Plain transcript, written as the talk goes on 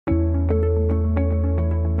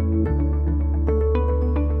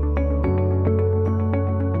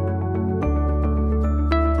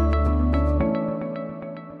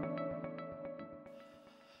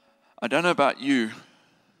I don't know about you,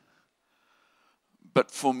 but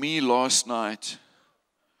for me last night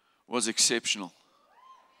was exceptional.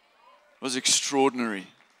 It was extraordinary.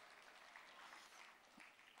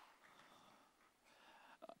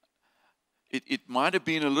 It might have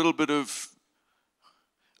been a little bit of,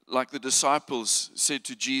 like the disciples said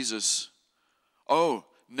to Jesus, "Oh,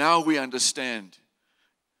 now we understand.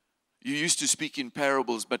 You used to speak in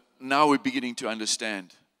parables, but now we're beginning to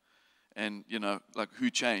understand." And, like, who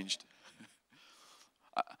changed?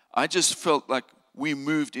 I just felt like we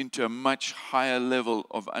moved into a much higher level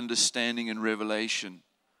of understanding and revelation.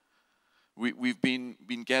 We've been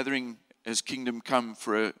gathering as Kingdom Come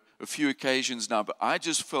for a few occasions now, but I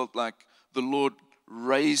just felt like the Lord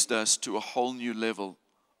raised us to a whole new level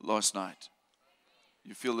last night.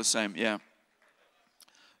 You feel the same? Yeah.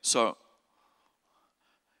 So,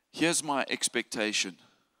 here's my expectation.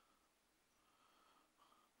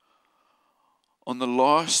 On the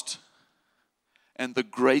last and the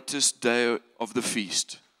greatest day of the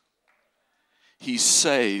feast, He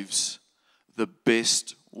saves the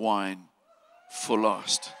best wine for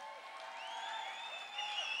last.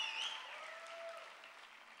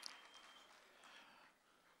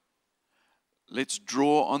 Let's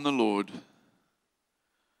draw on the Lord.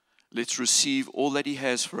 Let's receive all that He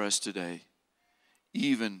has for us today,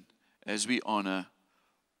 even as we honor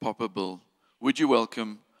Papa Bill. Would you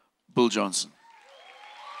welcome Bill Johnson?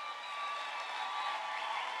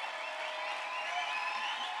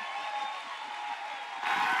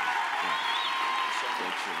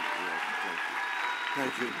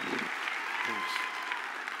 Thank you.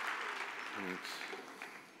 Thanks.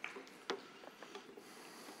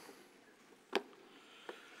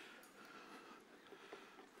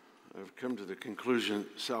 I've come to the conclusion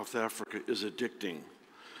South Africa is addicting.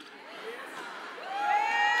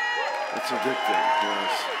 It's addicting,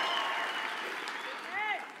 yes.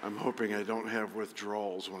 I'm hoping I don't have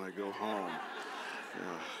withdrawals when I go home.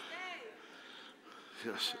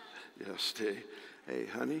 Yes, hey,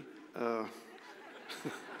 honey,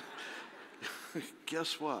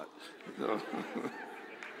 guess what? No.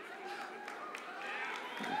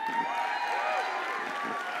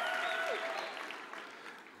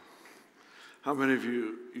 How many of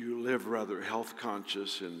you live rather health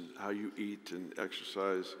conscious in how you eat and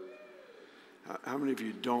exercise? How many of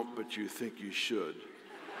you don't, but you think you should?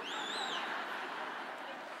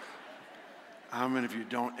 How many of you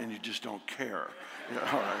don't and you just don't care? Yeah,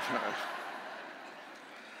 all right.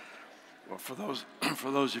 Well, for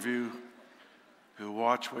those of you who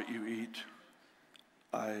watch what you eat,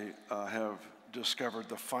 I have discovered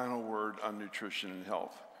the final word on nutrition and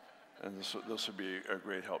health, and this will be a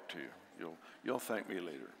great help to you. You'll thank me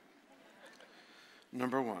later.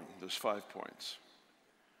 Number one, there's 5 points.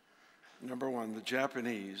 Number one, the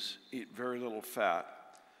Japanese eat very little fat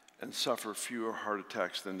and suffer fewer heart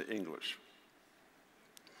attacks than the English.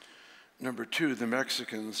 Number two, the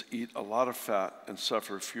Mexicans eat a lot of fat and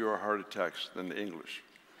suffer fewer heart attacks than the English.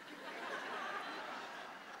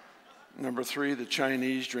 Number three, the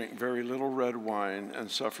Chinese drink very little red wine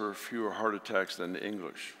and suffer fewer heart attacks than the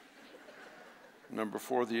English. Number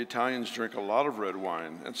four, the Italians drink a lot of red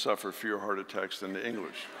wine and suffer fewer heart attacks than the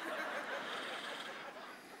English.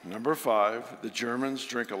 Number five, the Germans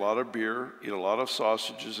drink a lot of beer, eat a lot of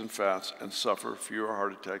sausages and fats, and suffer fewer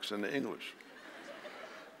heart attacks than the English.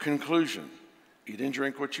 Conclusion, eat and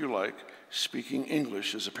drink what you like. Speaking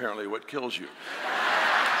English is apparently what kills you.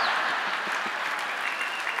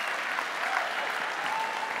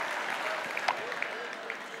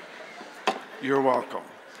 You're welcome.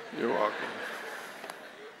 You're welcome.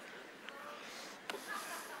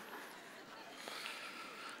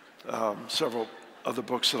 Several other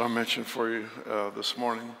books that I'll mention for you this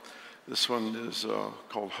morning. This one is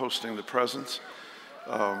called Hosting the Presence.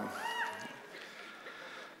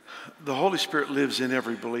 The Holy Spirit lives in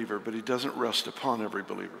every believer, but He doesn't rest upon every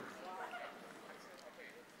believer.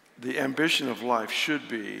 The ambition of life should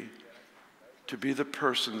be to be the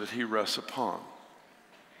person that He rests upon.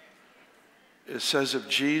 It says of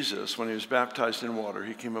Jesus, when He was baptized in water,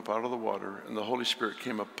 He came up out of the water, and the Holy Spirit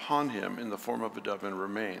came upon Him in the form of a dove and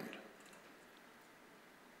remained.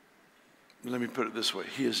 Let me put it this way.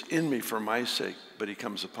 He is in me for my sake, but He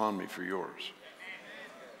comes upon me for yours.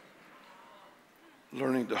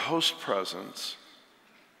 Learning to host presence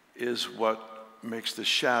is what makes the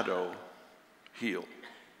shadow heal.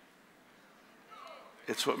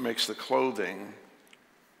 It's what makes the clothing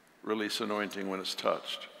release anointing when it's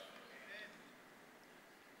touched.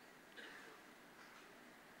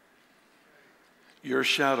 Your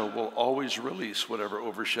shadow will always release whatever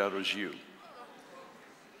overshadows you.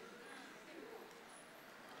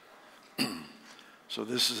 So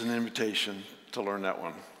this is an invitation to learn that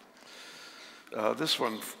one. This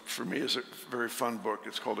one, for me, is a very fun book.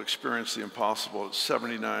 It's called Experience the Impossible. It's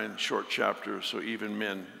 79 short chapters, so even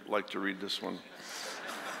men like to read this one.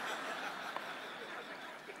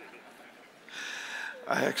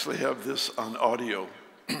 I actually have this on audio,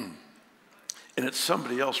 and it's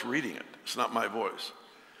somebody else reading it. It's not my voice.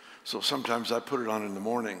 So sometimes I put it on in the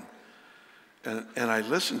morning, and I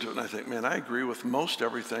listen to it, and I think, man, I agree with most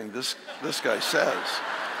everything this guy says.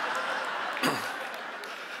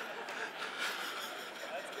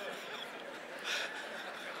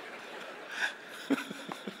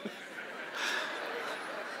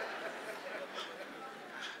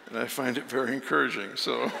 And I find it very encouraging.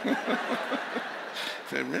 So,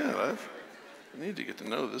 man, I need to get to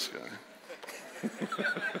know this guy.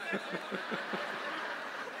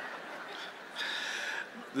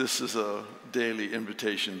 This is a daily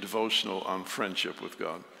invitation devotional on friendship with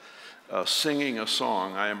God. Singing a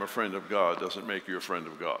song, I am a friend of God, doesn't make you a friend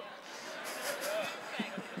of God.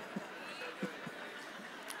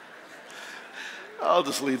 I'll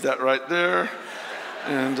just leave that right there.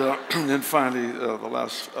 And then finally, the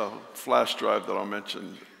last flash drive that I'll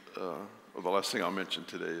mention, or the last thing I'll mention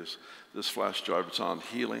today is this flash drive. It's on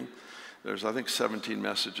healing. There's, I think, 17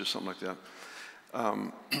 messages, something like that.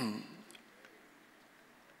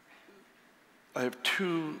 I have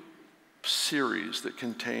 2 series that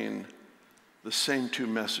contain the same 2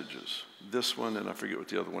 messages. This one, and I forget what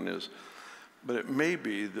the other one is. But it may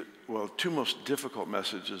be that, well, 2 most difficult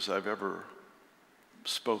messages I've ever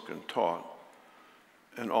spoken, taught,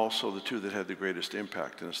 and also the 2 that had the greatest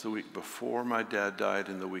impact. And it's the week before my dad died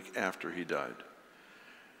and the week after he died.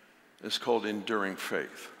 It's called Enduring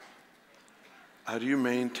Faith. How do you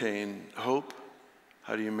maintain hope?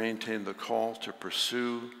 How do you maintain the call to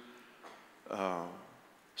pursue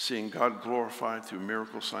seeing God glorified through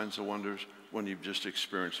miracles, signs, and wonders when you've just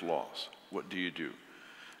experienced loss? What do you do?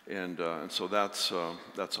 And so that's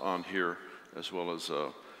on here, as well as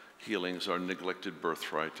healings, our neglected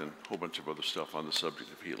birthright, and a whole bunch of other stuff on the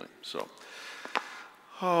subject of healing. So,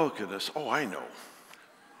 oh goodness, oh, I know.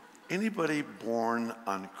 Anybody born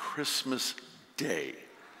on Christmas Day,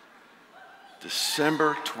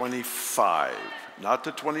 December 25, not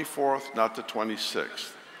the 24th, not the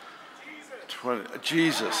 26th.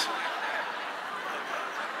 Jesus.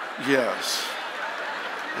 Yes.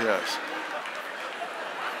 Yes.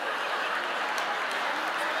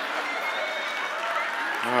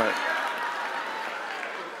 All right.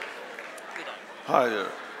 Hi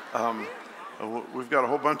there. We've got a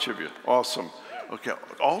whole bunch of you. Awesome. Okay,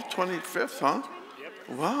 all 25th, huh?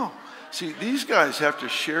 Yep. Wow. See, these guys have to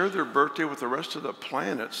share their birthday with the rest of the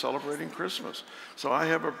planet celebrating Christmas. So I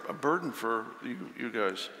have a burden for you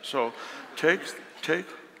guys. So take,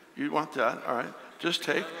 you want that, all right. Just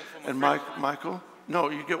take, and Michael, no,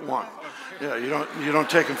 you get one. Yeah, you don't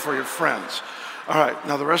take them for your friends. All right,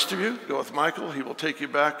 now the rest of you, go with Michael. He will take you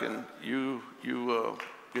back, and you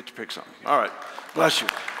get to pick something. All right, bless you.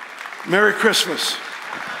 Merry Christmas.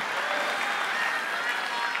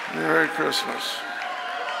 Merry Christmas.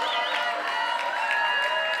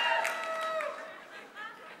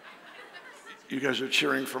 You guys are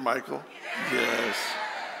cheering for Michael? Yes,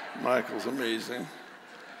 Michael's amazing.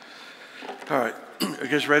 All right, are you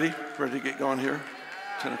guys ready? Ready to get going here?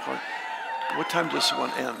 10 o'clock. What time does this one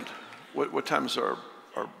end? What time is our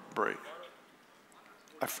break?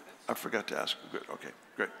 I forgot to ask. Good, okay,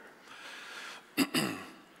 great.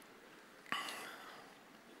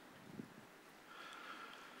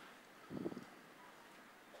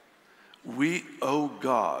 We owe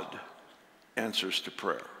God answers to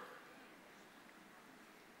prayer.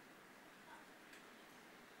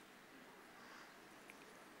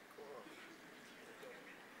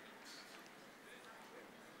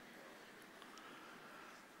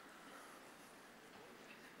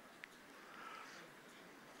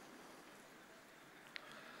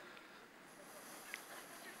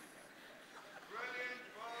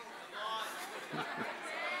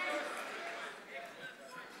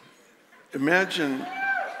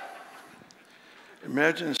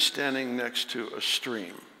 Imagine standing next to a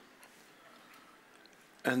stream,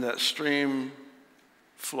 and that stream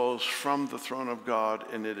flows from the throne of God,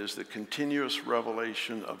 and it is the continuous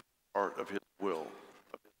revelation of the heart of His will.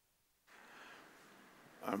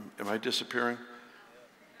 Am I disappearing?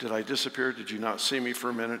 Did I disappear? Did you not see me for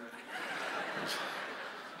a minute?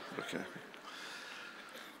 Okay.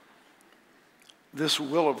 This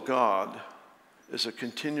will of God is a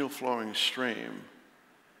continual flowing stream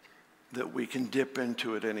that we can dip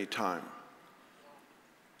into at any time.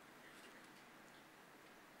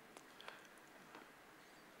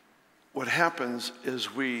 What happens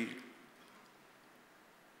is we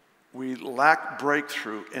we lack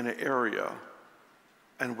breakthrough in an area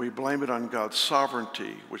and we blame it on God's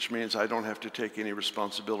sovereignty, which means I don't have to take any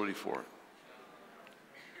responsibility for it.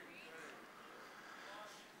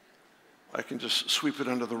 I can just sweep it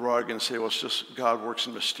under the rug and say, well, it's just God works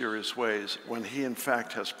in mysterious ways, when he in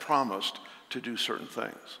fact has promised to do certain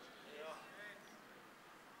things.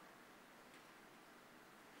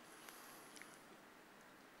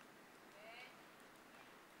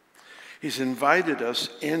 He's invited us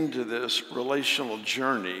into this relational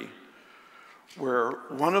journey where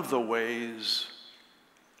one of the ways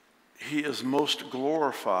he is most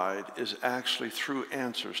glorified is actually through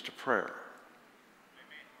answers to prayer.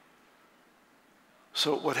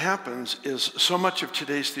 So what happens is so much of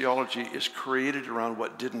today's theology is created around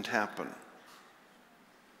what didn't happen.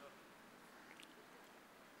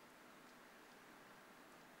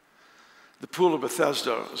 The Pool of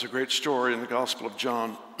Bethesda is a great story in the Gospel of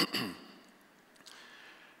John.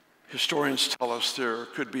 Historians tell us there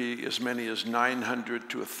could be as many as 900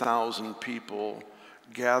 to 1,000 people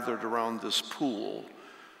gathered around this pool.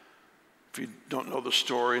 If you don't know the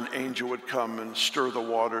story, an angel would come and stir the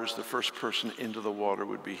waters. The first person into the water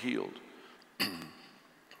would be healed.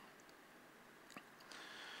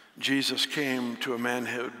 Jesus came to a man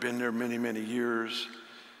who had been there many, many years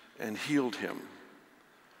and healed him.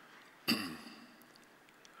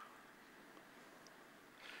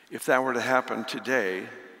 If that were to happen today,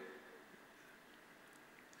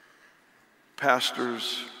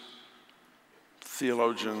 pastors,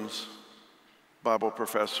 theologians, Bible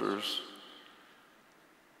professors,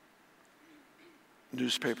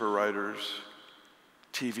 newspaper writers,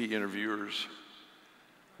 TV interviewers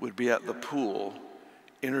would be at the pool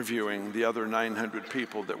interviewing the other 900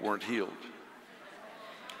 people that weren't healed.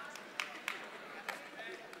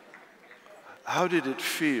 How did it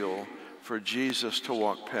feel for Jesus to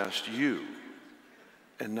walk past you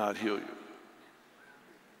and not heal you?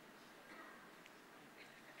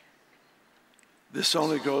 This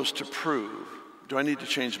only goes to prove. Do I need to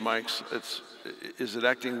change mics? Is it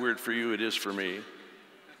acting weird for you? It is for me.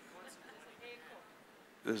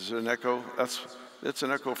 Is it an echo? It's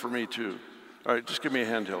an echo for me too. All right, just give me a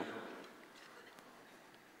handheld.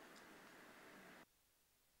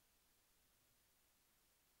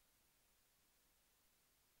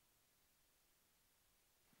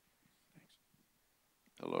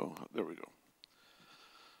 Hello, there we go.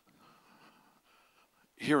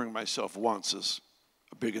 Hearing myself once is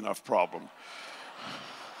a big enough problem.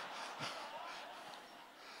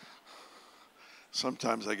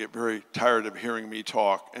 Sometimes I get very tired of hearing me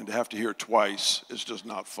talk, and to have to hear twice is just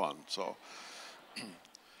not fun.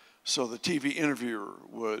 So the TV interviewer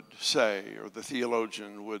would say, or the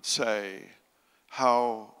theologian would say,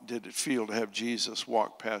 how did it feel to have Jesus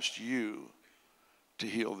walk past you to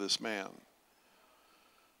heal this man?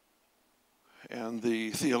 And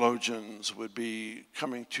the theologians would be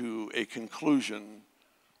coming to a conclusion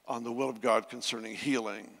on the will of God concerning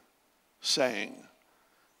healing, saying,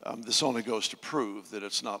 this only goes to prove that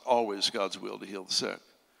it's not always God's will to heal the sick,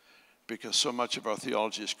 because so much of our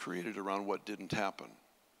theology is created around what didn't happen.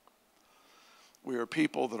 We are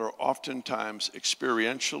people that are oftentimes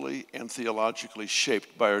experientially and theologically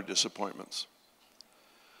shaped by our disappointments.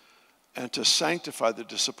 And to sanctify the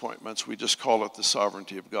disappointments, we just call it the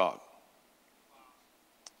sovereignty of God.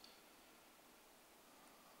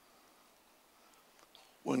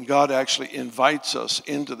 When God actually invites us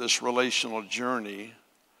into this relational journey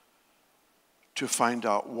to find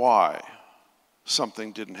out why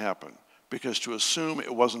something didn't happen, because to assume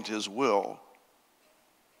it wasn't his will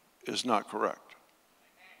is not correct.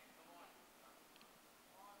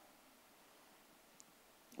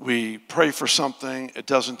 We pray for something, it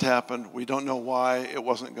doesn't happen, we don't know why, it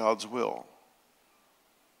wasn't God's will.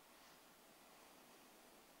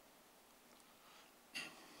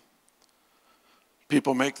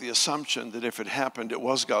 People make the assumption that if it happened, it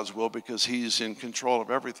was God's will because he's in control of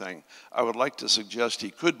everything. I would like to suggest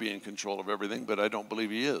he could be in control of everything, but I don't believe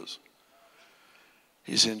he is.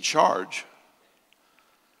 He's in charge,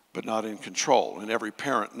 but not in control. And every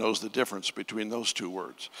parent knows the difference between those two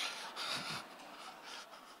words.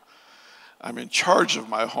 I'm in charge of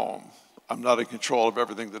my home. I'm not in control of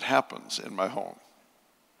everything that happens in my home.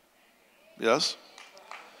 Yes?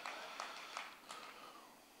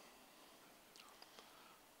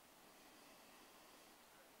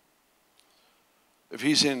 If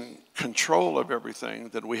he's in control of everything,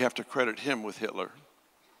 then we have to credit him with Hitler.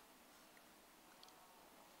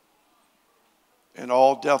 And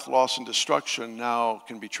all death, loss, and destruction now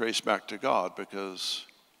can be traced back to God because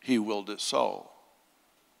he willed it so.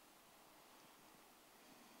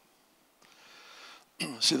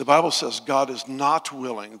 See, the Bible says God is not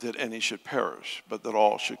willing that any should perish, but that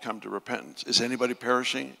all should come to repentance. Is anybody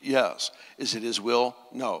perishing? Yes. Is it his will?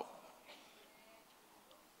 No.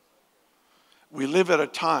 We live at a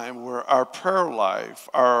time where our prayer life,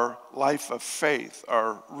 our life of faith,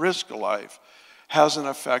 our risk life has an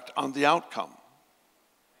effect on the outcome.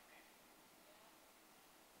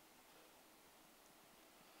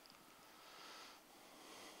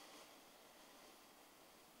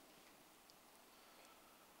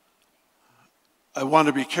 I want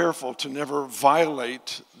to be careful to never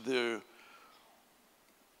violate the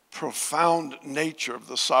profound nature of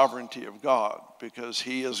the sovereignty of God, because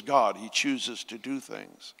he is God. He chooses to do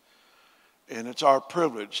things. And it's our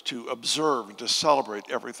privilege to observe and to celebrate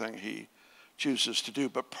everything he chooses to do.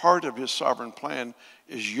 But part of his sovereign plan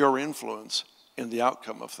is your influence in the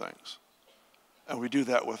outcome of things. And we do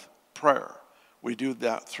that with prayer. We do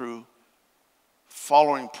that through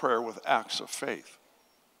following prayer with acts of faith.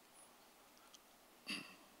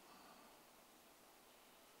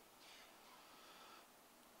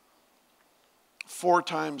 Four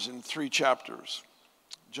times in 3 chapters,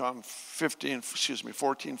 John 14,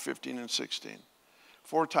 15, and 16.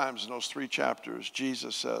 4 times in those 3 chapters,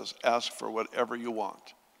 Jesus says, ask for whatever you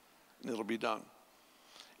want, and it'll be done.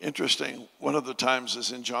 Interesting, one of the times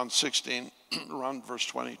is in John 16, around verse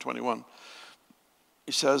 20, 21.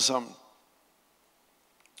 He says,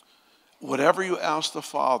 whatever you ask the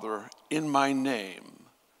Father in my name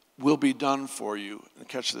will be done for you, and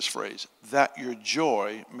catch this phrase, that your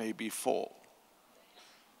joy may be full.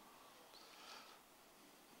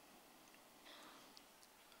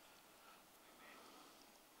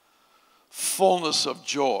 Fullness of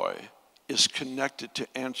joy is connected to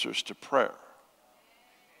answers to prayer.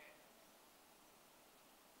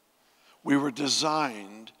 We were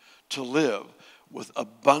designed to live with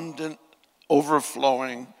abundant,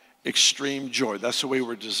 overflowing, extreme joy. That's the way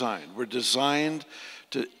we're designed. We're designed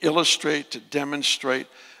to illustrate, to demonstrate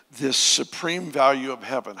this supreme value of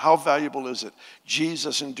heaven. How valuable is it?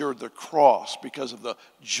 Jesus endured the cross because of the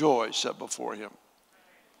joy set before him.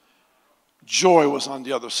 Joy was on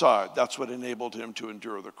the other side. That's what enabled him to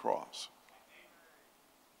endure the cross.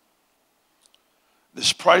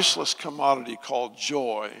 This priceless commodity called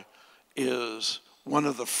joy is one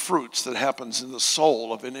of the fruits that happens in the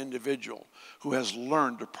soul of an individual who has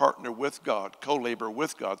learned to partner with God, co-labor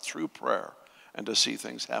with God through prayer, and to see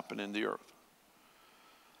things happen in the earth.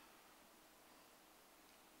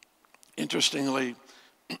 Interestingly,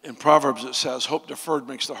 in Proverbs it says, hope deferred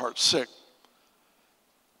makes the heart sick.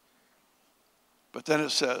 But then it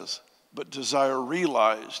says, but desire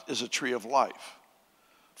realized is a tree of life.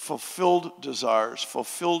 Fulfilled desires,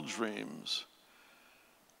 fulfilled dreams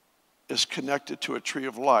is connected to a tree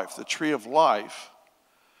of life. The tree of life,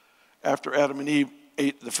 after Adam and Eve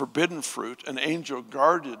ate the forbidden fruit, an angel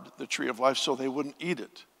guarded the tree of life so they wouldn't eat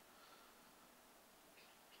it.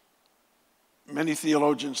 Many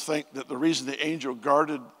theologians think that the reason the angel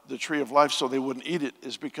guarded the tree of life so they wouldn't eat it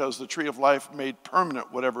is because the tree of life made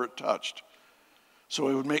permanent whatever it touched. So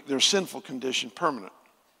it would make their sinful condition permanent.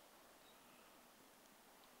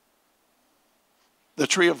 The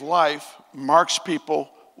tree of life marks people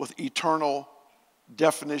with eternal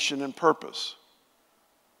definition and purpose,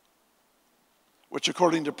 which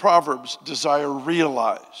according to Proverbs, desire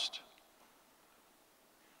realized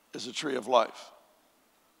is a tree of life.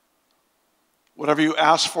 Whatever you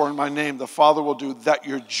ask for in my name, the Father will do, that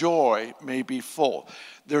your joy may be full.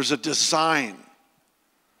 There's a design.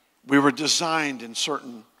 We were designed in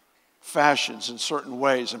certain fashions, in certain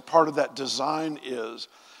ways, and part of that design is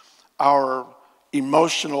our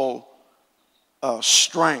emotional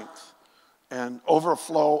strength and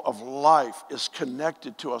overflow of life is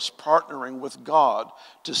connected to us partnering with God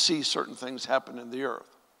to see certain things happen in the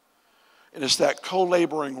earth. And it's that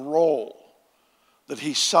co-laboring role that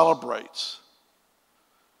he celebrates.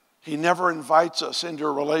 He never invites us into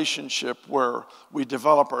a relationship where we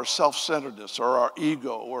develop our self-centeredness or our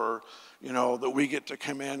ego or, that we get to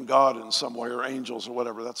command God in some way or angels or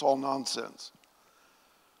whatever. That's all nonsense.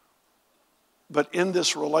 But in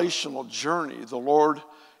this relational journey, the Lord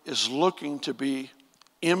is looking to be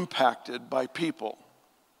impacted by people.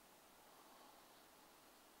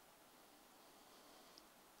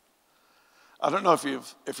 I don't know if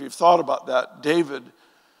you've thought about that.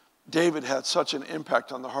 David had such an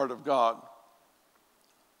impact on the heart of God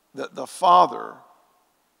that the Father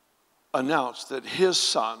announced that his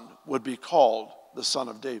son would be called the Son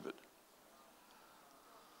of David.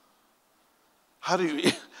 How do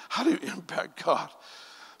you impact God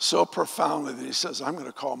so profoundly that he says, I'm going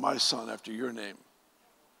to call my son after your name?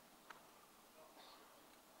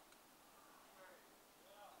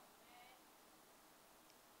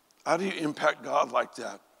 How do you impact God like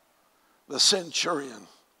that? The centurion,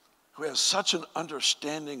 who has such an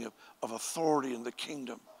understanding of authority in the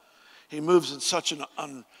kingdom. He moves in such an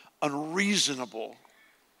unreasonable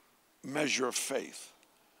measure of faith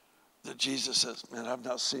that Jesus says, man, I've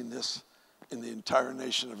not seen this in the entire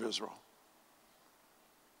nation of Israel.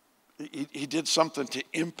 He did something to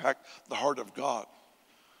impact the heart of God.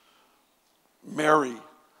 Mary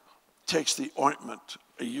takes the ointment.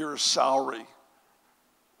 A year's salary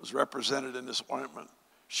was represented in this ointment.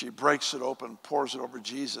 She breaks it open, pours it over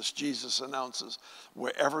Jesus. Jesus announces,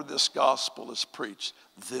 wherever this gospel is preached,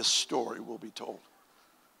 this story will be told.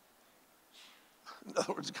 In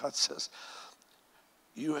other words, God says,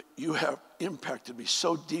 you have impacted me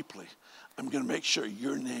so deeply, I'm going to make sure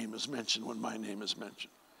your name is mentioned when my name is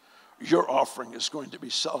mentioned. Your offering is going to be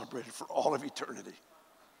celebrated for all of eternity.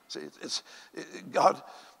 See, God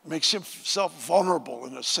makes himself vulnerable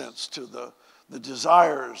in a sense to the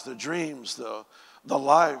desires, the dreams, the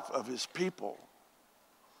life of his people.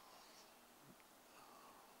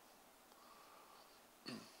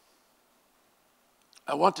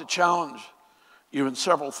 I want to challenge you in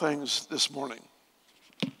several things this morning.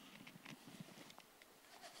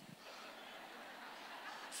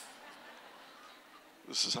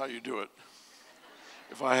 This is how you do it.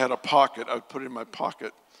 If I had a pocket, I would put it in my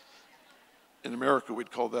pocket. In America,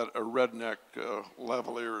 we'd call that a redneck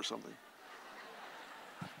lavalier or something.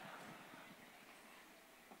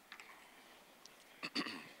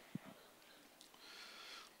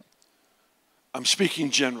 I'm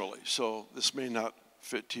speaking generally, so this may not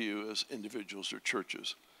fit to you as individuals or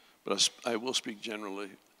churches, but I will speak generally.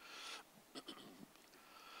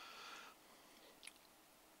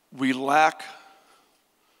 We lack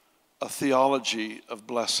a theology of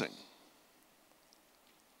blessing.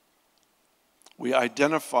 We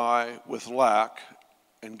identify with lack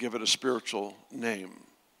and give it a spiritual name.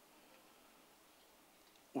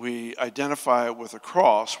 We identify with a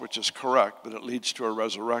cross, which is correct, but it leads to a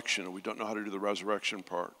resurrection, and we don't know how to do the resurrection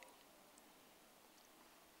part.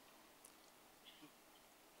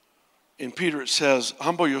 In Peter it says,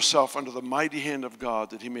 humble yourself under the mighty hand of God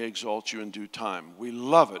that he may exalt you in due time. We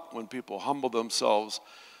love it when people humble themselves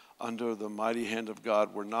under the mighty hand of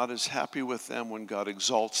God. We're not as happy with them when God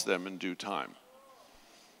exalts them in due time,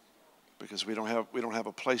 because we don't have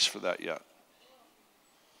a place for that yet.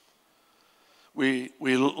 We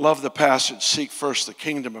love the passage, seek first the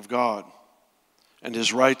kingdom of God and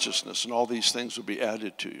his righteousness, and all these things will be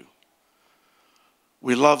added to you.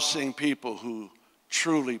 We love seeing people who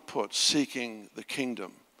truly put seeking the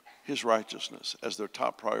kingdom, his righteousness, as their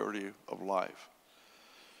top priority of life.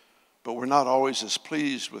 But we're not always as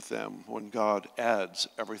pleased with them when God adds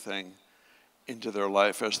everything into their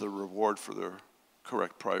life as the reward for their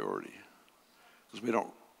correct priority, because we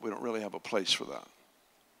don't really have a place for that.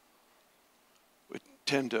 We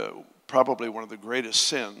tend to, probably one of the greatest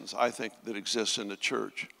sins I think that exists in the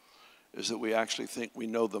church is that we actually think we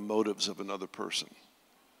know the motives of another person.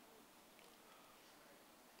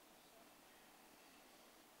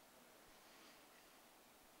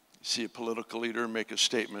 See a political leader make a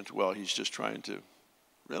statement, well, he's just trying to,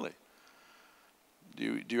 really?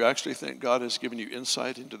 Do you actually think God has given you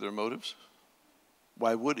insight into their motives?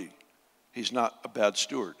 Why would he? He's not a bad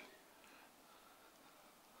steward.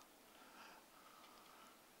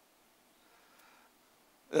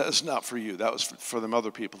 That's not for you. That was for them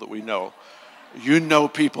other people that we know. You know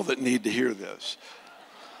people that need to hear this.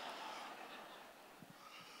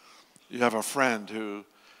 You have a friend who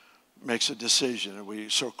makes a decision, and we're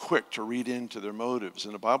so quick to read into their motives.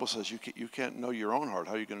 And the Bible says you can't know your own heart.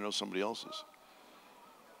 How are you going to know somebody else's?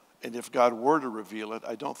 And if God were to reveal it,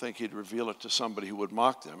 I don't think he'd reveal it to somebody who would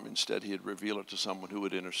mock them. Instead, he'd reveal it to someone who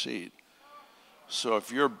would intercede. So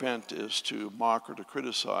if your bent is to mock or to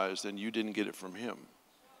criticize, then you didn't get it from him.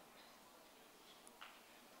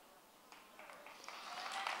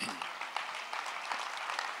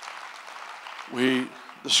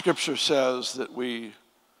 The scripture says that we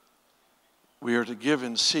are to give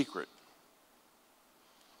in secret.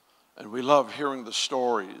 And we love hearing the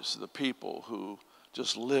stories, the people who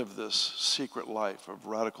just live this secret life of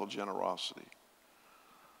radical generosity.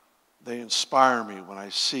 They inspire me when I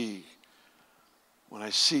see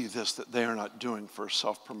this, that they are not doing for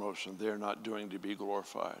self-promotion. They are not doing to be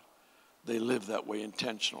glorified. They live that way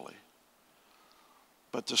intentionally.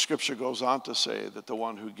 But the scripture goes on to say that the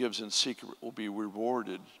one who gives in secret will be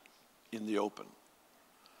rewarded in the open.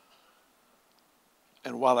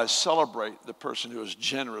 And while I celebrate the person who is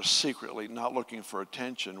generous secretly, not looking for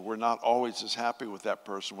attention, we're not always as happy with that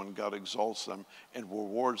person when God exalts them and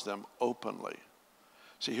rewards them openly.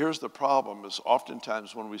 See, here's the problem, is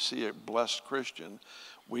oftentimes when we see a blessed Christian,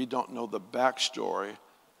 we don't know the backstory,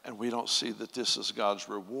 and we don't see that this is God's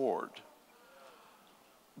reward.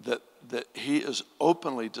 That he is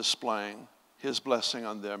openly displaying his blessing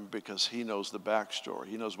on them because he knows the backstory.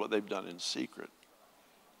 He knows what they've done in secret.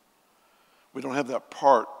 We don't have that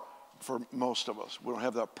part for most of us. We don't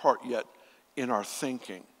have that part yet in our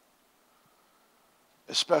thinking.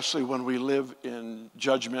 Especially when we live in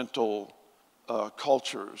judgmental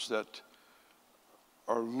cultures that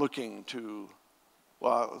are looking to,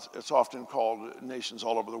 well, it's often called, nations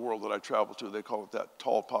all over the world that I travel to, they call it that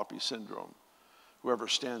tall poppy syndrome. Whoever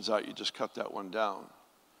stands out, you just cut that one down.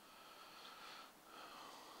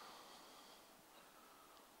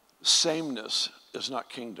 Sameness is not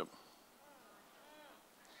kingdom.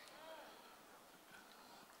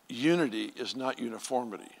 Unity is not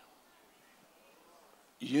uniformity.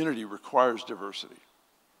 Unity requires diversity.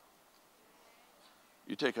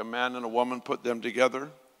 You take a man and a woman, put them together,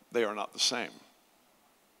 they are not the same.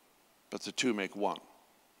 But the two make one.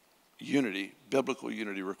 Unity, biblical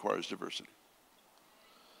unity, requires diversity.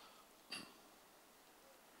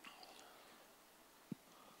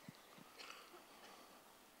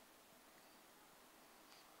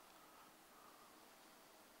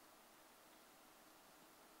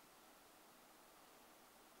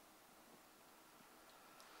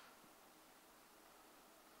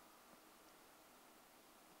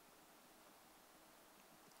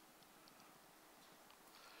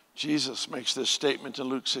 Jesus makes this statement in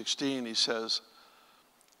Luke 16. He says,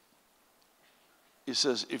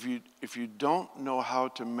 if you don't know how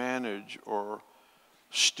to manage or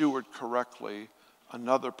steward correctly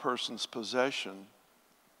another person's possession,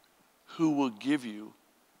 who will give you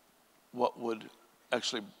what would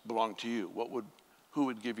actually belong to you? Who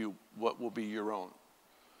would give you what will be your own?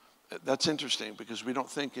 That's interesting because we don't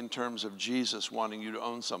think in terms of Jesus wanting you to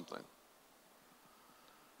own something.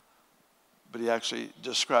 But he actually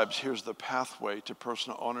describes, here's the pathway to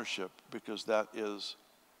personal ownership because that is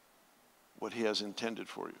what he has intended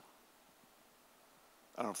for you.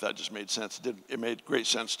 I don't know if that just made sense. It made great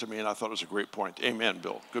sense to me, and I thought it was a great point. Amen,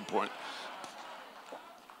 Bill. Good point.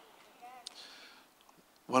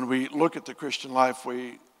 When we look at the Christian life,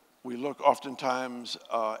 we look oftentimes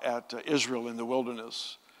at Israel in the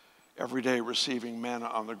wilderness, every day receiving manna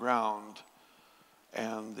on the ground,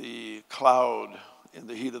 and the cloud in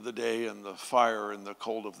the heat of the day and the fire in the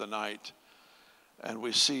cold of the night. And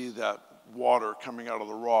we see that water coming out of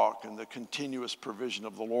the rock and the continuous provision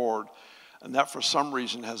of the Lord. And that for some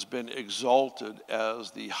reason has been exalted as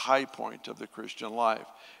the high point of the Christian life,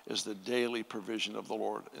 is the daily provision of the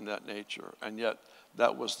Lord in that nature. And yet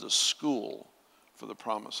that was the school for the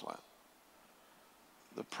promised land.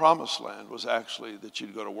 The promised land was actually that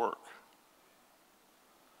you'd go to work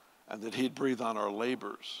and that he'd breathe on our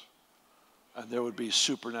labors. And there would be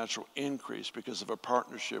supernatural increase because of a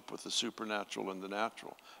partnership with the supernatural and the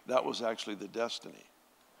natural. That was actually the destiny.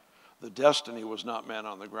 The destiny was not man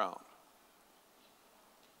on the ground.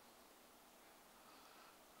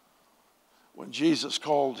 When Jesus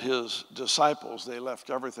called his disciples, they left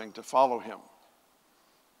everything to follow him.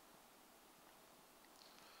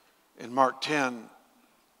 In Mark 10,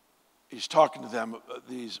 he's talking to them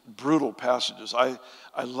these brutal passages. I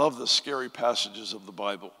love the scary passages of the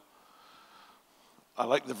Bible. I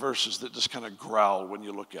like the verses that just kind of growl when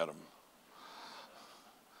you look at them.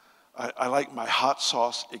 I like my hot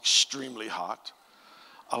sauce extremely hot.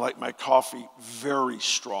 I like my coffee very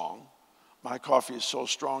strong. My coffee is so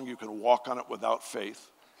strong you can walk on it without faith.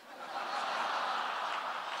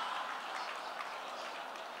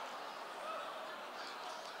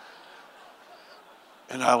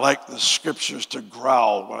 And I like the scriptures to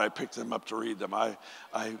growl when I pick them up to read them. I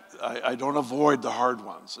don't avoid the hard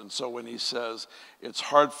ones. And so when he says, it's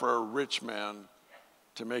hard for a rich man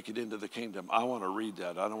to make it into the kingdom, I want to read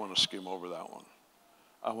that. I don't want to skim over that one.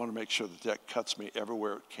 I want to make sure that that cuts me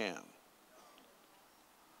everywhere it can.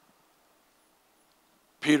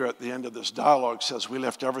 Peter, at the end of this dialogue, says, we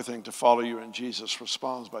left everything to follow you. And Jesus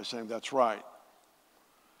responds by saying, that's right.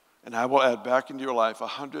 And I will add back into your life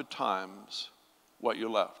 100 times what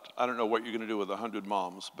you left. I don't know what you're going to do with 100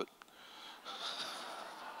 moms, but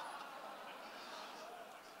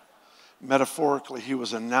metaphorically, he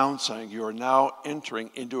was announcing you are now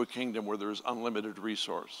entering into a kingdom where there is unlimited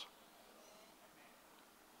resource.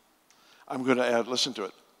 I'm going to add, listen to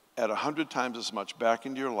it, add 100 times as much back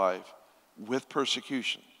into your life with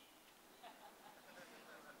persecution.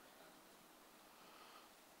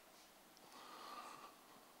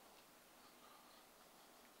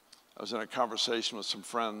 I was in a conversation with some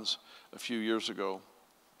friends a few years ago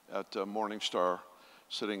at Morning Star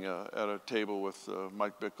sitting at a table with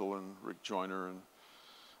Mike Bickle and Rick Joyner and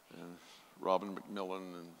Robin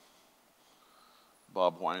McMillan and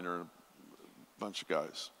Bob Weiner and a bunch of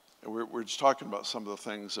guys. And we're just talking about some of the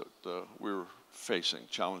things that we were facing,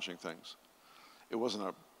 challenging things. It wasn't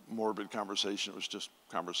a morbid conversation. It was just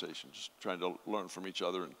conversation, just trying to learn from each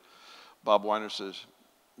other. And Bob Weiner says,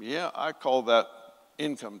 yeah, I call that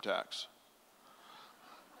income tax.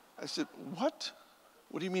 I said, what?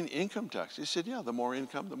 What do you mean income tax? He said, yeah, the more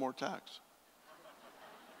income, the more tax.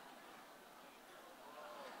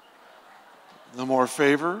 The more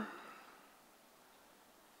favor,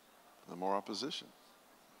 the more opposition.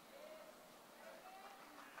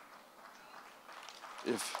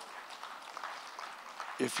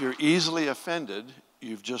 If you're easily offended,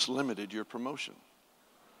 you've just limited your promotion.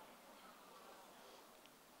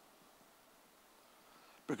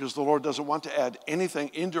 Because the Lord doesn't want to add anything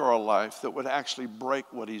into our life that would actually break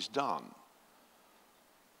what He's done.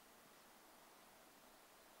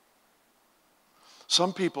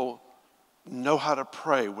 Some people know how to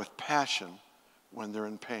pray with passion when they're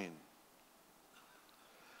in pain.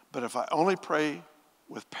 But if I only pray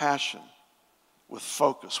with passion, with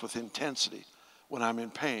focus, with intensity, when I'm in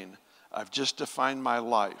pain, I've just defined my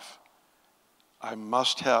life. I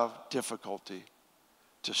must have difficulty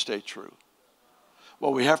to stay true.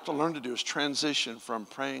 What we have to learn to do is transition from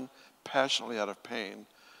praying passionately out of pain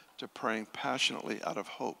to praying passionately out of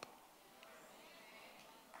hope.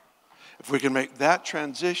 If we can make that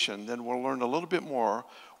transition, then we'll learn a little bit more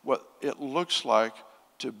what it looks like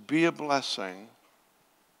to be a blessing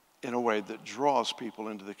in a way that draws people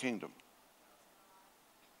into the kingdom.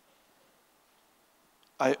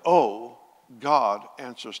 I owe God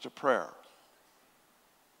answers to prayer.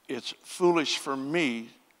 It's foolish for me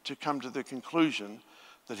to come to the conclusion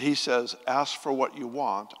that He says, ask for what you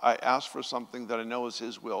want. I ask for something that I know is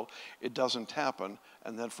His will. It doesn't happen.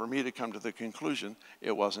 And then for me to come to the conclusion,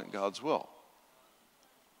 it wasn't God's will.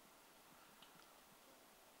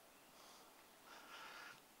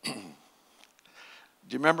 Do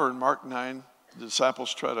you remember in Mark 9, the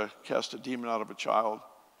disciples try to cast a demon out of a child?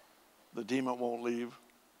 The demon won't leave.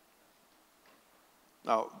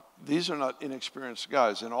 Now, these are not inexperienced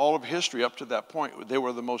guys. In all of history up to that point, they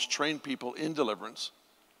were the most trained people in deliverance,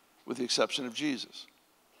 with the exception of Jesus.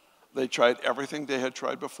 They tried everything they had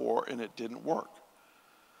tried before, and it didn't work.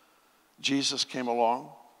 Jesus came along,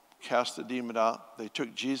 cast the demon out. They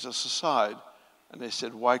took Jesus aside, and they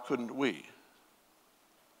said, why couldn't we?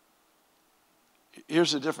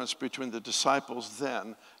 Here's the difference between the disciples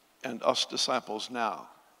then and us disciples now,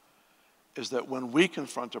 is that when we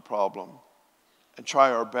confront a problem and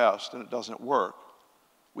try our best and it doesn't work,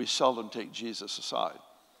 we seldom take Jesus aside.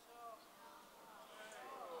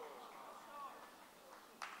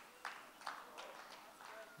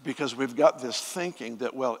 Because we've got this thinking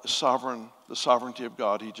that, well, the sovereignty of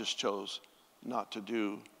God, He just chose not to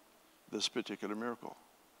do this particular miracle.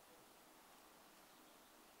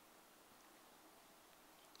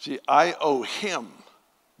 See, I owe Him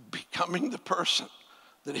becoming the person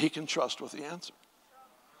that He can trust with the answer.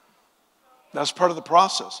 That's part of the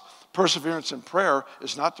process. Perseverance in prayer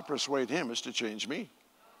is not to persuade Him, it's to change me.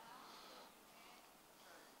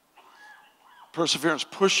 Perseverance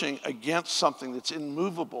pushing against something that's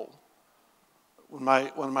immovable. When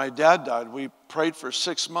my dad died, we prayed for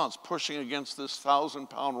 6 months, pushing against this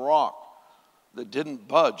 1,000-pound rock that didn't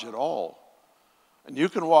budge at all. And you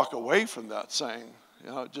can walk away from that saying,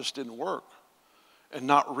 it just didn't work, and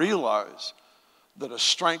not realize that a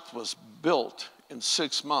strength was built in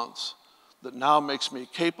 6 months that now makes me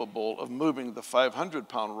capable of moving the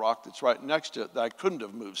 500-pound rock that's right next to it that I couldn't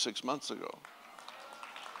have moved 6 months ago.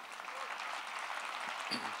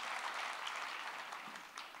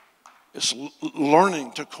 It's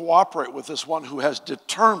learning to cooperate with this one who has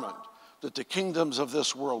determined that the kingdoms of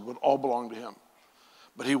this world would all belong to Him.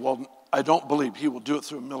 But I don't believe He will do it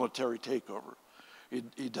through a military takeover.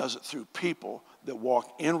 He does it through people that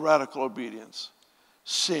walk in radical obedience,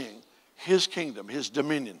 seeing His kingdom, His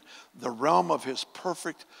dominion, the realm of His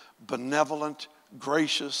perfect, benevolent,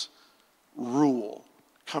 gracious rule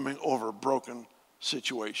coming over broken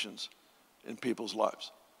situations in people's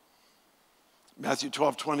lives. Matthew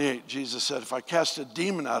 12:28, Jesus said, if I cast a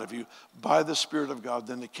demon out of you by the Spirit of God,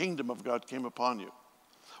 then the kingdom of God came upon you.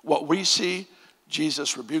 What we see,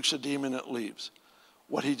 Jesus rebukes a demon, it leaves.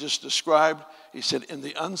 What He just described, He said, in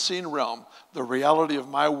the unseen realm, the reality of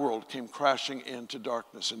my world came crashing into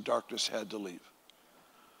darkness, and darkness had to leave.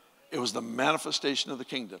 It was the manifestation of the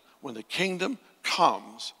kingdom. When the kingdom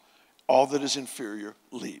comes, all that is inferior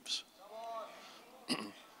leaves.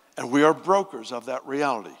 And we are brokers of that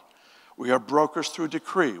reality. We are brokers through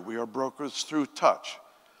decree. We are brokers through touch.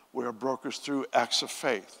 We are brokers through acts of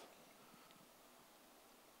faith.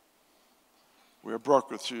 We are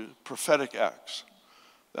brokers through prophetic acts.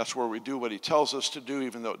 That's where we do what he tells us to do,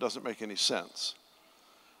 even though it doesn't make any sense.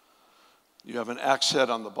 You have an axe head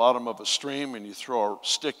on the bottom of a stream, and you throw a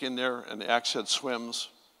stick in there, and the axe head swims.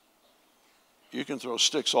 You can throw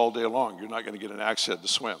sticks all day long. You're not going to get an axe head to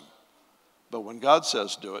swim. But when God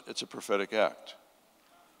says do it, it's a prophetic act.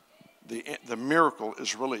 The miracle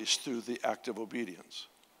is released through the act of obedience.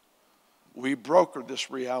 We broker this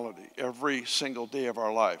reality every single day of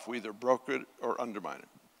our life. We either broker it or undermine it.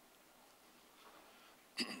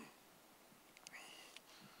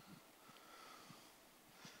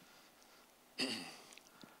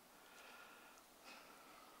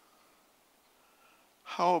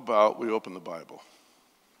 How about we open the Bible?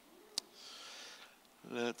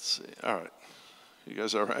 Let's see. All right. You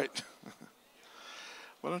guys all right?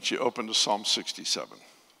 Why don't you open to Psalm 67?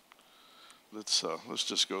 Let's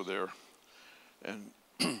just go there and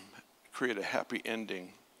create a happy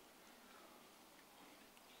ending.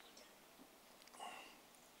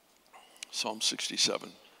 Psalm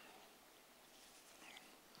 67.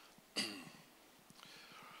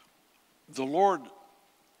 The Lord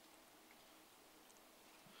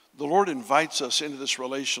invites us into this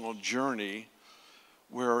relational journey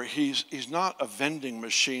where he's not a vending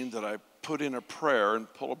machine that I put in a prayer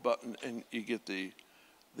and pull a button and you get the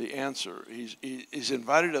answer. He's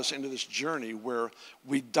invited us into this journey where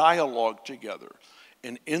we dialogue together.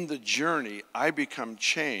 And in the journey, I become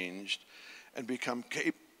changed and become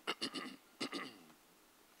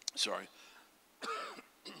sorry.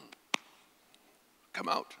 Come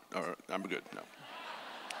out. All right, I'm good. No.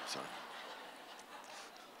 Sorry.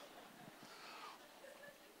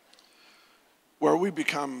 Where we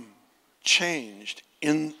become changed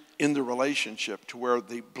in the relationship to where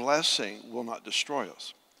the blessing will not destroy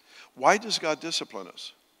us. Why does God discipline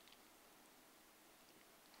us?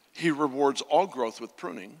 He rewards all growth with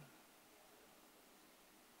pruning.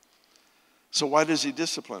 So why does he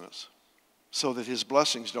discipline us? So that his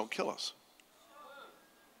blessings don't kill us.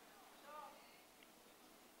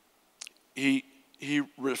 He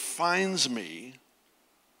refines me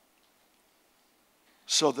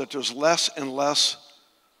so that there's less and less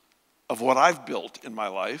of what I've built in my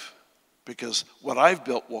life, because what I've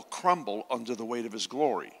built will crumble under the weight of his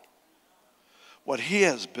glory. What he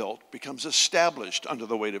has built becomes established under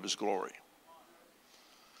the weight of his glory.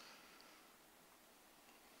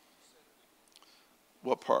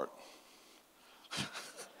 What part?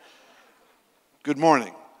 Good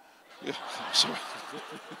morning. Yeah, sorry.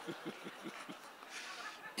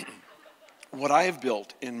 What I have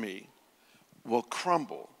built in me will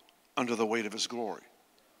crumble under the weight of his glory.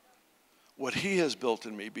 What he has built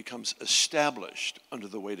in me becomes established under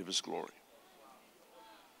the weight of his glory.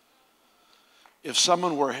 If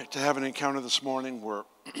someone were to have an encounter this morning where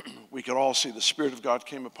we could all see the Spirit of God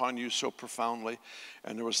came upon you so profoundly,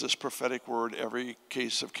 and there was this prophetic word, every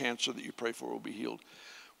case of cancer that you pray for will be healed,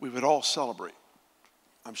 we would all celebrate.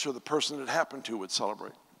 I'm sure the person it happened to would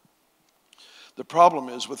celebrate. The problem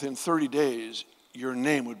is, within 30 days, your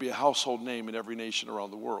name would be a household name in every nation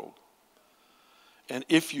around the world. And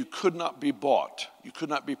if you could not be bought, you could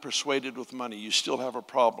not be persuaded with money, you still have a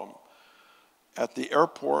problem. At the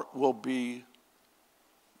airport will be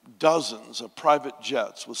dozens of private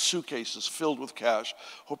jets with suitcases filled with cash,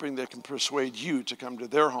 hoping they can persuade you to come to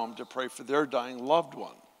their home to pray for their dying loved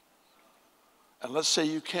one. And let's say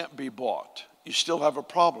you can't be bought. You still have a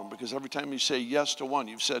problem, because every time you say yes to one,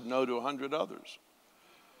 you've said no to 100 others.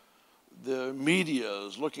 The media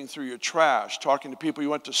is looking through your trash, talking to people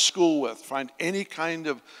you went to school with, find any kind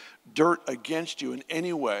of dirt against you in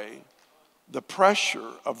any way. The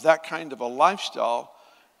pressure of that kind of a lifestyle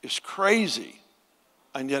is crazy,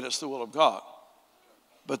 and yet it's the will of God.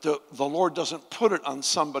 But the Lord doesn't put it on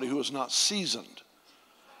somebody who is not seasoned.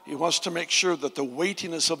 He wants to make sure that the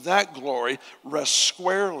weightiness of that glory rests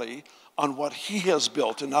squarely on what he has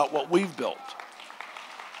built and not what we've built.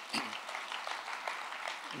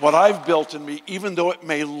 What I've built in me, even though it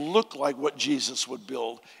may look like what Jesus would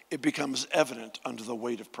build, it becomes evident under the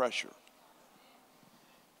weight of pressure.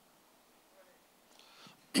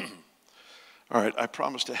 All right, I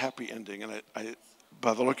promised a happy ending, and I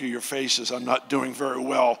by the look of your faces, I'm not doing very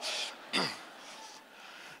well.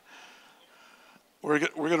 We're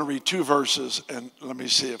going to read 2 verses, and let me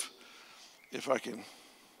see if I can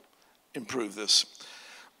improve this.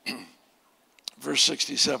 Verse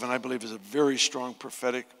 67, I believe, is a very strong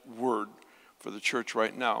prophetic word for the church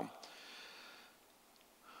right now.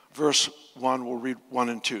 Verse 1, we'll read 1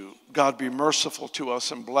 and 2. God be merciful to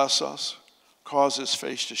us and bless us, cause his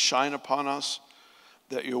face to shine upon us,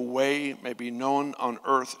 that your way may be known on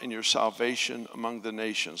earth and your salvation among the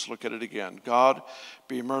nations. Look at it again. God,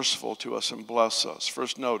 be merciful to us and bless us.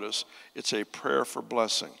 First, notice, it's a prayer for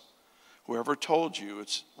blessing. Whoever told you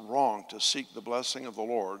it's wrong to seek the blessing of the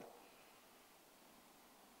Lord,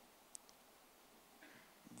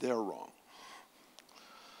 they're wrong.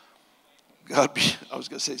 I was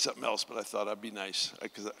going to say something else, but I thought I'd be nice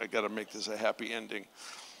because I got to make this a happy ending.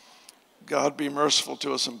 God, be merciful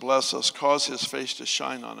to us and bless us. Cause his face to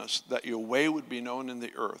shine on us, that your way would be known in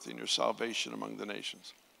the earth and your salvation among the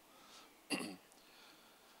nations.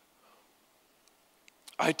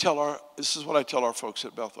 This is what I tell our folks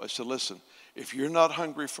at Bethel. I said, listen, if you're not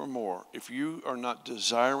hungry for more, if you are not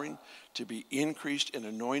desiring to be increased in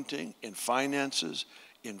anointing, in finances,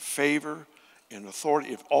 in favor, in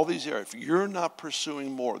authority, if all these areas, if you're not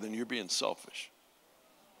pursuing more, then you're being selfish.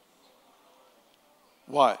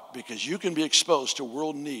 Why? Because you can be exposed to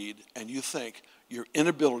world need and you think your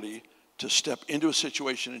inability to step into a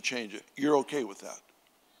situation and change it, you're okay with that.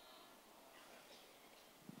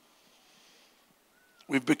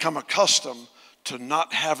 We've become accustomed to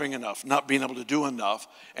not having enough, not being able to do enough,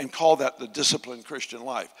 and call that the disciplined Christian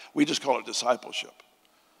life. We just call it discipleship.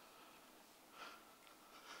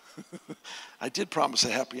 I did promise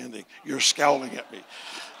a happy ending. You're scowling at me.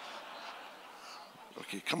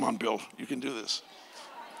 Okay, come on, Bill. You can do this.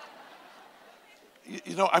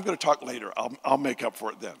 You know, I'm going to talk later. I'll make up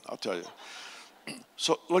for it then. I'll tell you.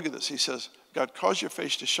 So look at this. He says, God, cause your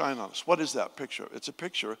face to shine on us. What is that picture? It's a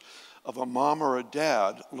picture of a mom or a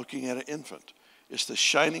dad looking at an infant. It's the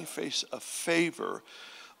shining face of favor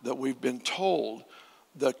that we've been told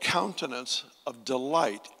the countenance of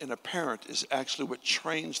delight in a parent is actually what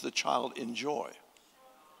trains the child in joy.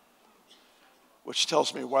 Which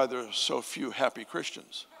tells me why there are so few happy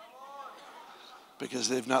Christians. Because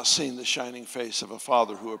they've not seen the shining face of a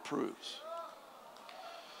father who approves.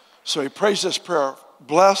 So he prays this prayer,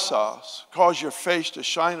 bless us, cause your face to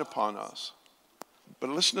shine upon us. But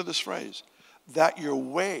listen to this phrase, that your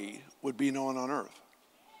way would be known on earth.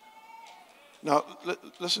 Now,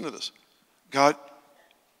 listen to this. God,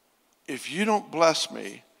 if you don't bless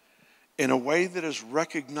me in a way that is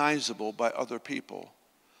recognizable by other people,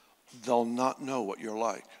 they'll not know what you're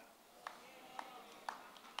like.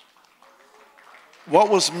 What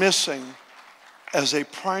was missing as a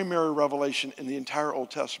primary revelation in the entire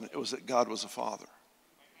Old Testament? It was that God was a father.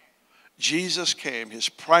 Jesus came, his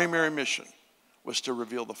primary mission was to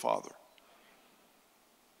reveal the Father.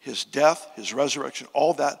 His death, his resurrection,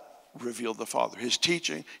 all that revealed the Father. His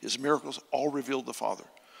teaching, his miracles, all revealed the Father.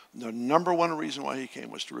 The number one reason why he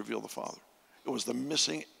came was to reveal the Father. It was the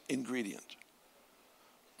missing ingredient.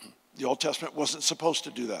 The Old Testament wasn't supposed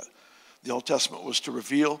to do that. The Old Testament was to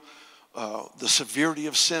reveal the severity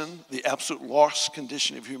of sin, the absolute lost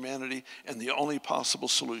condition of humanity, and the only possible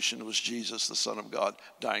solution was Jesus, the Son of God,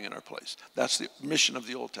 dying in our place. That's the mission of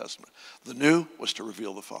the Old Testament. The New was to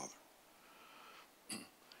reveal the Father.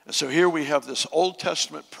 And so here we have this Old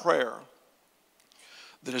Testament prayer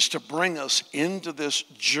that is to bring us into this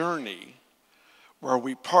journey where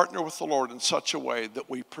we partner with the Lord in such a way that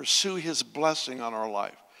we pursue his blessing on our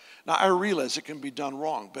life. Now, I realize it can be done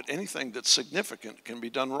wrong, but anything that's significant can be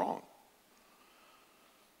done wrong.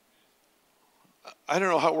 I don't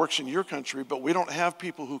know how it works in your country, but we don't have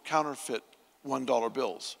people who counterfeit $1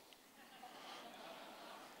 bills.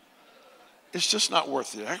 It's just not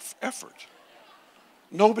worth the effort.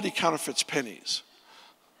 Nobody counterfeits pennies.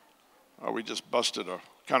 Oh, we just busted a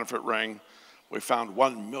counterfeit ring. We found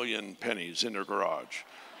 1 million pennies in their garage.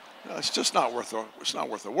 No, it's just not worth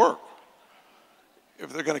the work.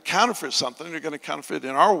 If they're going to counterfeit something, they're going to counterfeit,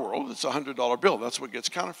 in our world, it's a $100 bill. That's what gets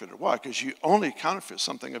counterfeited. Why? Because you only counterfeit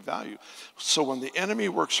something of value. So when the enemy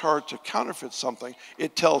works hard to counterfeit something,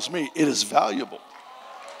 it tells me it is valuable.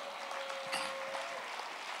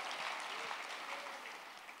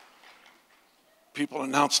 People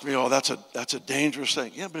announce to me, oh, that's a dangerous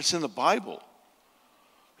thing. Yeah, but it's in the Bible.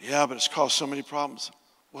 Yeah, but it's caused so many problems.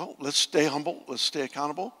 Well, let's stay humble, let's stay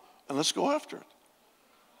accountable, and let's go after it.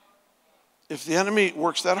 If the enemy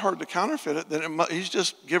works that hard to counterfeit it, then he's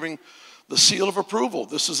just giving the seal of approval.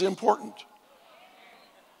 This is important.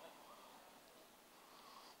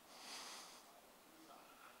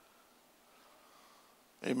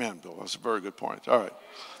 Amen, Bill. That's a very good point. All right.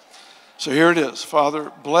 So here it is.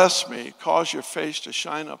 Father, bless me, cause your face to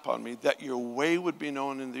shine upon me, that your way would be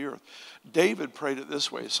known in the earth. David prayed it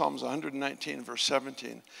this way, Psalms 119, verse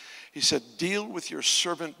 17. He said, deal with your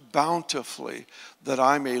servant bountifully, that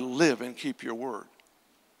I may live and keep your word.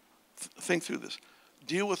 Think through this.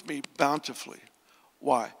 Deal with me bountifully.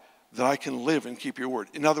 Why? That I can live and keep your word.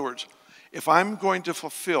 In other words, If I'm going to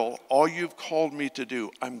fulfill all you've called me to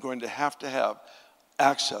do, I'm going to have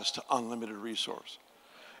access to unlimited resource.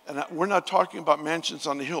 And we're not talking about mansions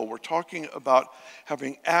on the hill. We're talking about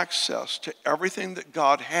having access to everything that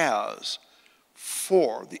God has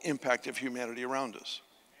for the impact of humanity around us.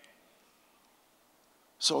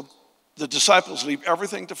 So the disciples leave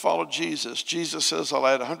everything to follow Jesus. Jesus says, I'll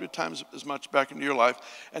add 100 times as much back into your life.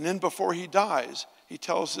 And then before he dies, he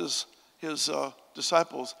tells his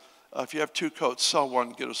disciples, if you have 2 coats, sell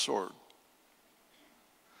one, get a sword.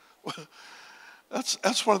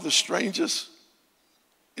 That's one of the strangest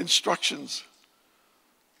instructions.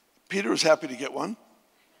 Peter was happy to get one.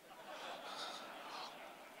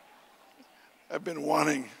 I've been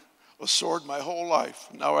wanting a sword my whole life.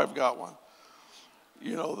 Now I've got one.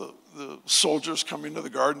 You know, the soldiers come into the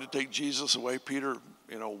garden to take Jesus away. Peter,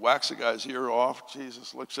 whacks a guy's ear off.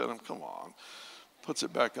 Jesus looks at him, come on, puts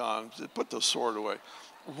it back on. Put the sword away.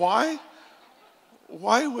 Why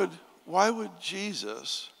would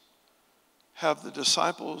Jesus have the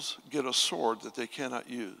disciples get a sword that they cannot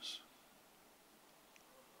use?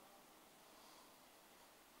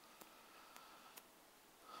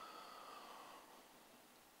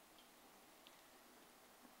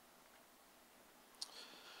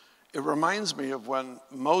 It reminds me of when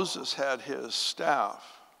Moses had his staff,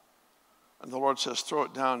 and the Lord says, throw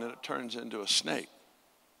it down, and it turns into a snake.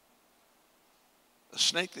 A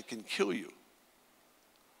snake that can kill you.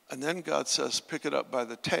 And then God says, pick it up by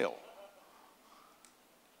the tail.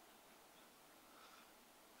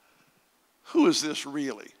 Who is this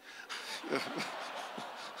really?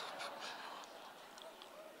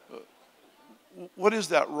 What is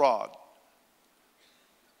that rod?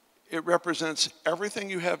 It represents everything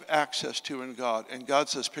you have access to in God. And God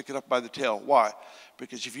says, pick it up by the tail. Why?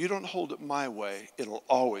 Because if you don't hold it my way, it'll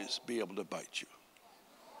always be able to bite you.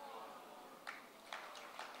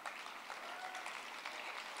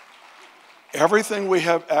 Everything we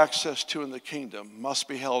have access to in the kingdom must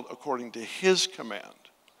be held according to his command.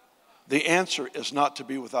 The answer is not to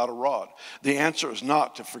be without a rod. The answer is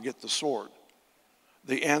not to forget the sword.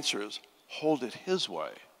 The answer is hold it his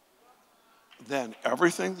way. Then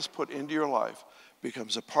everything that's put into your life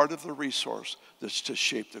becomes a part of the resource that's to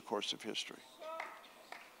shape the course of history.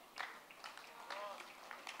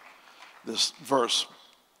 This verse,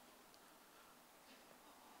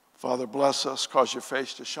 Father, bless us, cause your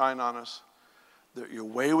face to shine on us, that your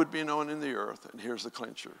way would be known in the earth, and here's the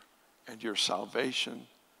clincher, and your salvation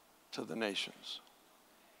to the nations.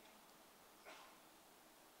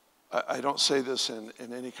 I don't say this in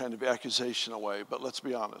any kind of accusational way, but let's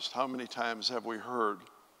be honest. How many times have we heard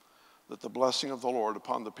that the blessing of the Lord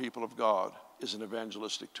upon the people of God is an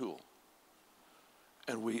evangelistic tool?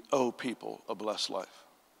 And we owe people a blessed life.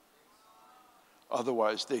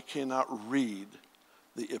 Otherwise, they cannot read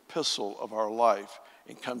the epistle of our life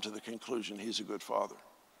and come to the conclusion he's a good father.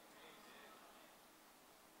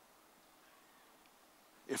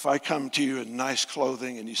 If I come to you in nice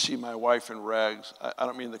clothing and you see my wife in rags, I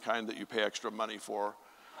don't mean the kind that you pay extra money for.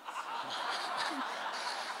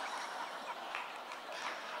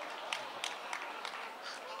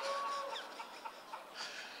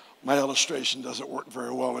 My illustration doesn't work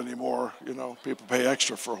very well anymore. People pay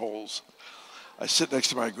extra for holes. I sit next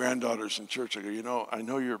to my granddaughters in church. I go, I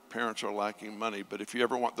know your parents are lacking money, but if you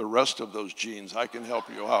ever want the rest of those jeans, I can help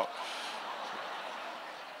you out.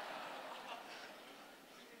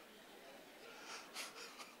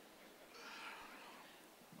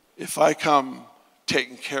 If I come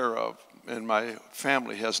taken care of and my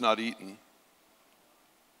family has not eaten,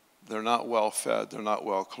 they're not well fed, they're not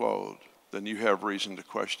well clothed, then you have reason to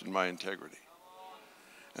question my integrity.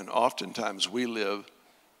 And oftentimes we live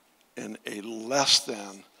in a less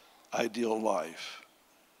than ideal life,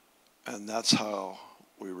 and that's how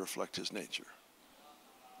we reflect his nature.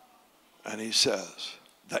 And he says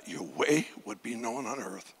that your way would be known on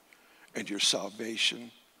earth and your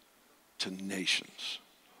salvation to nations.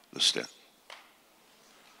 Let's stand.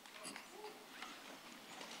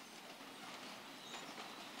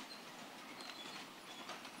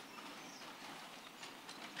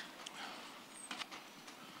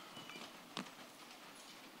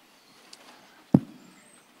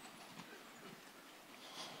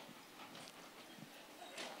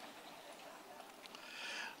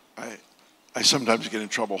 I sometimes get in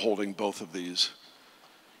trouble holding both of these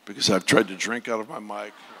because I've tried to drink out of my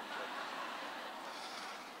mic.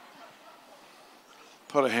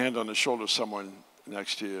 Put a hand on the shoulder of someone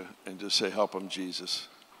next to you and just say, help them, Jesus.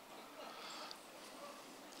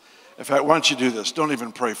 In fact, why don't you do this? Don't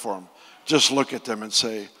even pray for them. Just look at them and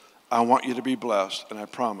say, I want you to be blessed, and I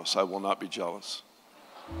promise I will not be jealous.